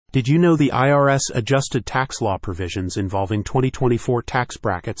Did you know the IRS adjusted tax law provisions involving 2024 tax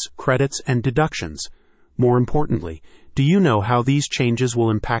brackets, credits, and deductions? More importantly, do you know how these changes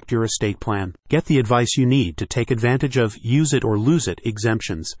will impact your estate plan? Get the advice you need to take advantage of use it or lose it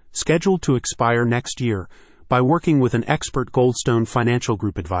exemptions, scheduled to expire next year, by working with an expert Goldstone Financial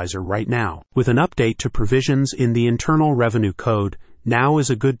Group advisor right now. With an update to provisions in the Internal Revenue Code, now is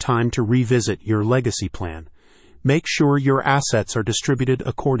a good time to revisit your legacy plan. Make sure your assets are distributed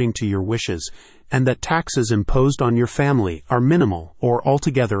according to your wishes, and that taxes imposed on your family are minimal or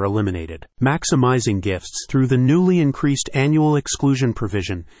altogether eliminated. Maximizing gifts through the newly increased annual exclusion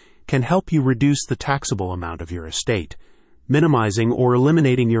provision can help you reduce the taxable amount of your estate, minimizing or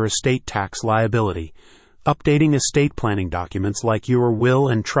eliminating your estate tax liability. Updating estate planning documents like your will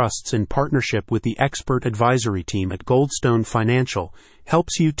and trusts in partnership with the expert advisory team at Goldstone Financial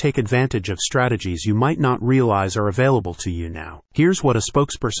helps you take advantage of strategies you might not realize are available to you now. Here's what a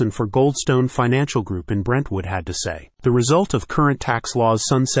spokesperson for Goldstone Financial Group in Brentwood had to say. The result of current tax laws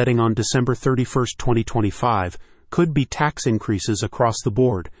sunsetting on December 31, 2025, could be tax increases across the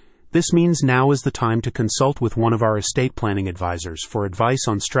board. This means now is the time to consult with one of our estate planning advisors for advice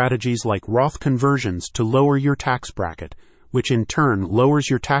on strategies like Roth conversions to lower your tax bracket, which in turn lowers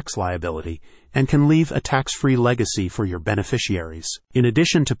your tax liability and can leave a tax-free legacy for your beneficiaries. In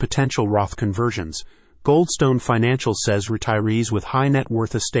addition to potential Roth conversions, Goldstone Financial says retirees with high net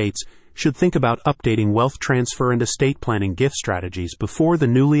worth estates should think about updating wealth transfer and estate planning gift strategies before the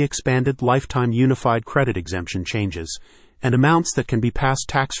newly expanded lifetime unified credit exemption changes, and amounts that can be passed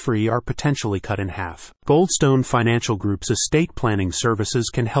tax-free are potentially cut in half. Goldstone Financial Group's estate planning services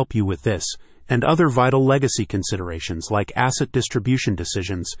can help you with this, and other vital legacy considerations like asset distribution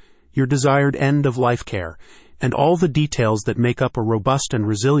decisions, your desired end-of-life care, and all the details that make up a robust and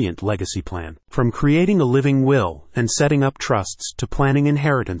resilient legacy plan. From creating a living will and setting up trusts to planning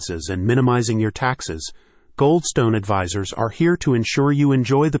inheritances and minimizing your taxes, Goldstone advisors are here to ensure you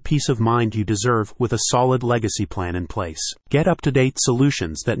enjoy the peace of mind you deserve with a solid legacy plan in place. Get up-to-date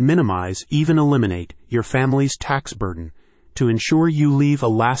solutions that minimize, even eliminate, your family's tax burden to ensure you leave a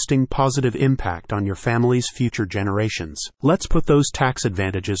lasting positive impact on your family's future generations. Let's put those tax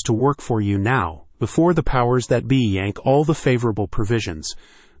advantages to work for you now, before the powers that be yank all the favorable provisions.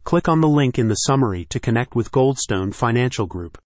 Click on the link in the summary to connect with Goldstone Financial Group.